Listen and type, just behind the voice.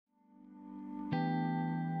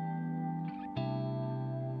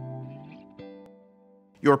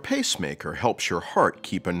Your pacemaker helps your heart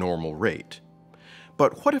keep a normal rate.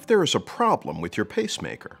 But what if there is a problem with your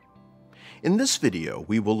pacemaker? In this video,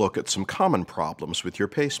 we will look at some common problems with your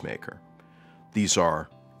pacemaker. These are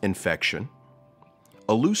infection,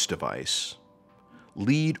 a loose device,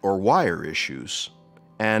 lead or wire issues,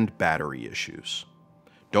 and battery issues.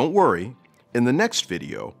 Don't worry, in the next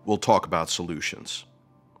video, we'll talk about solutions.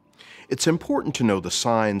 It's important to know the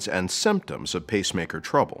signs and symptoms of pacemaker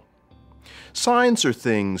trouble. Signs are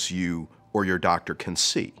things you or your doctor can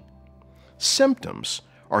see. Symptoms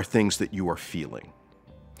are things that you are feeling.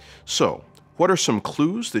 So, what are some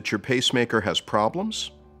clues that your pacemaker has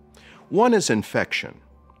problems? One is infection.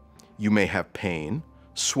 You may have pain,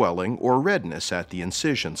 swelling, or redness at the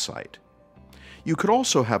incision site. You could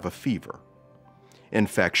also have a fever.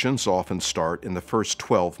 Infections often start in the first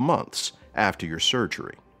 12 months after your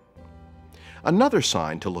surgery. Another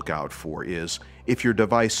sign to look out for is if your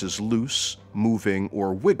device is loose, moving,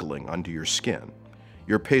 or wiggling under your skin.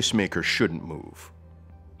 Your pacemaker shouldn't move.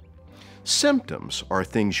 Symptoms are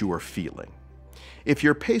things you are feeling. If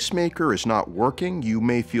your pacemaker is not working, you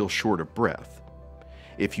may feel short of breath.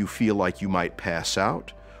 If you feel like you might pass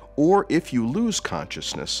out, or if you lose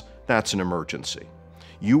consciousness, that's an emergency.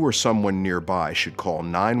 You or someone nearby should call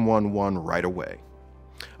 911 right away.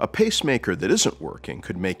 A pacemaker that isn't working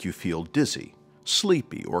could make you feel dizzy,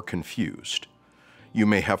 sleepy, or confused. You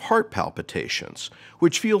may have heart palpitations,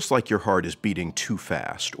 which feels like your heart is beating too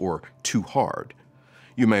fast or too hard.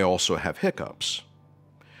 You may also have hiccups.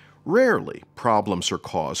 Rarely, problems are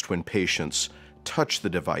caused when patients touch the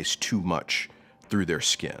device too much through their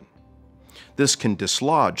skin. This can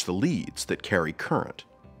dislodge the leads that carry current.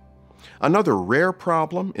 Another rare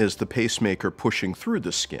problem is the pacemaker pushing through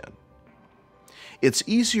the skin. It's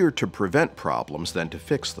easier to prevent problems than to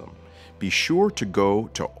fix them. Be sure to go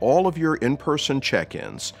to all of your in-person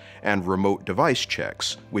check-ins and remote device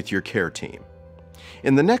checks with your care team.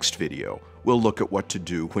 In the next video, we'll look at what to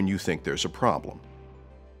do when you think there's a problem.